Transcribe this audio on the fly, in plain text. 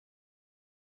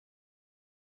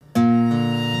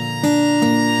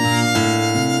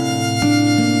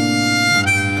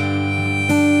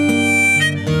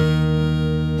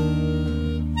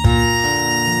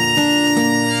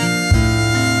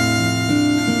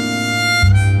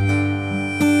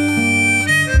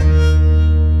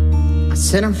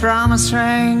Sent a promise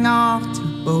ring off to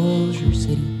Bossier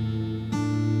City.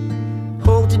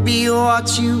 Hoped it'd be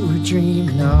what you were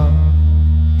dreaming of.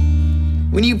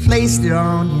 When you placed it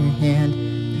on your hand,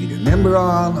 you'd remember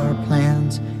all our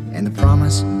plans and the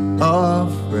promise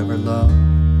of forever love.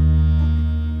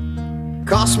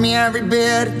 Cost me every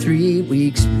bit of 3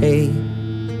 weeks' pay.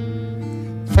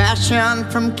 Fashion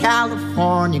from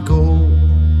California gold,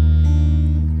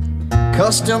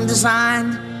 custom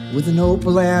designed with an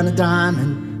opal and a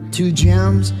diamond, 2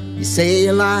 gems you say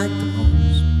you like the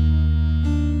most.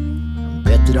 I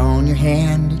bet that on your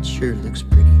hand it sure looks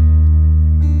pretty,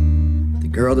 the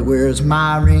girl that wears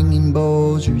my ring in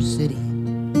Bossier City.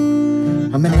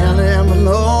 A manila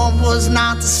envelope was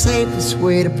not the safest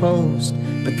way to post,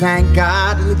 but thank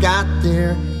God we got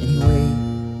there anyway.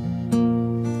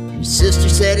 Your sister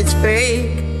said it's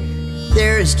fake,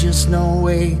 there is just no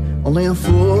way, only a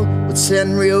fool would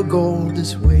send real gold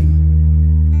this way.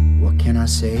 What can I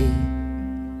say?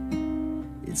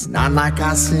 It's not like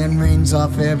I send rings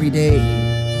off every day.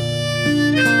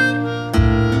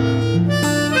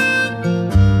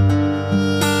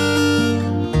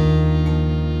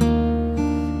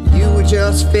 You were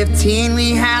just 15,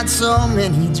 we had so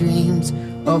many dreams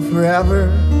of forever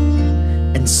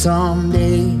and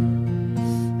someday.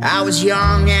 I was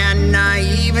young and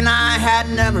naive and I had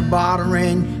never bought a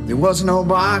ring. There was no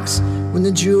box when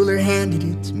the jeweler handed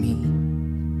it to me.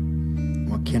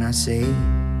 What can I say?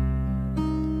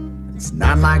 It's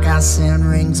not like I send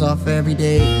rings off every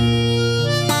day.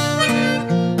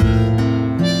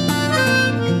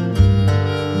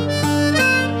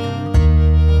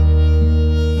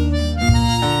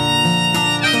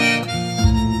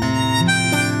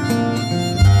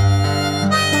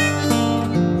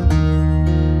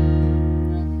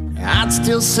 I'd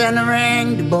still send a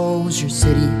ring to Bossier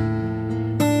City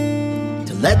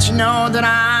to let you know that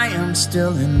I am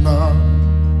still in love,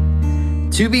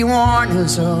 to be worn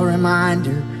as a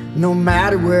reminder, no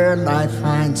matter where life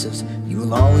finds us, you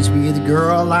will always be the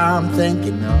girl I'm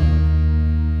thinking of.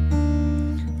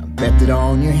 I bet that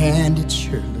on your hand it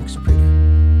sure looks pretty,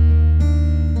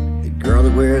 the girl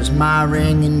that wears my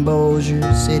ring in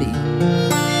Bossier City.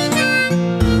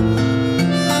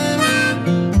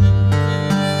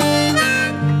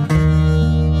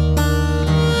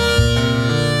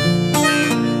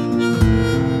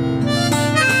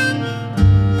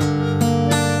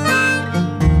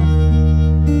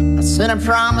 Sent a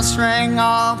promise ring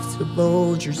off to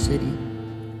Bossier City.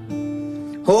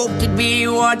 Hoped it'd be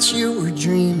what you were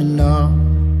dreaming of.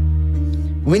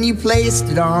 When you placed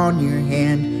it on your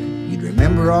hand, you'd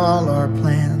remember all our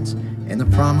plans and the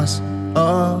promise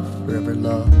of forever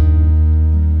love.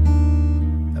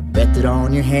 I bet that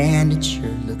on your hand it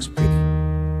sure looks pretty,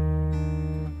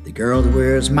 the girl that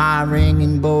wears my ring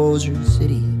in Bossier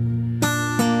City.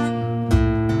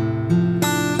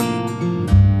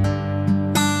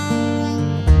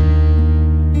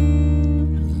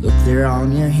 There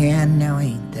on your hand now,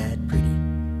 ain't that pretty?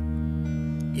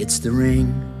 It's the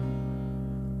ring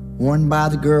worn by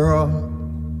the girl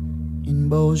in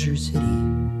Bossier City.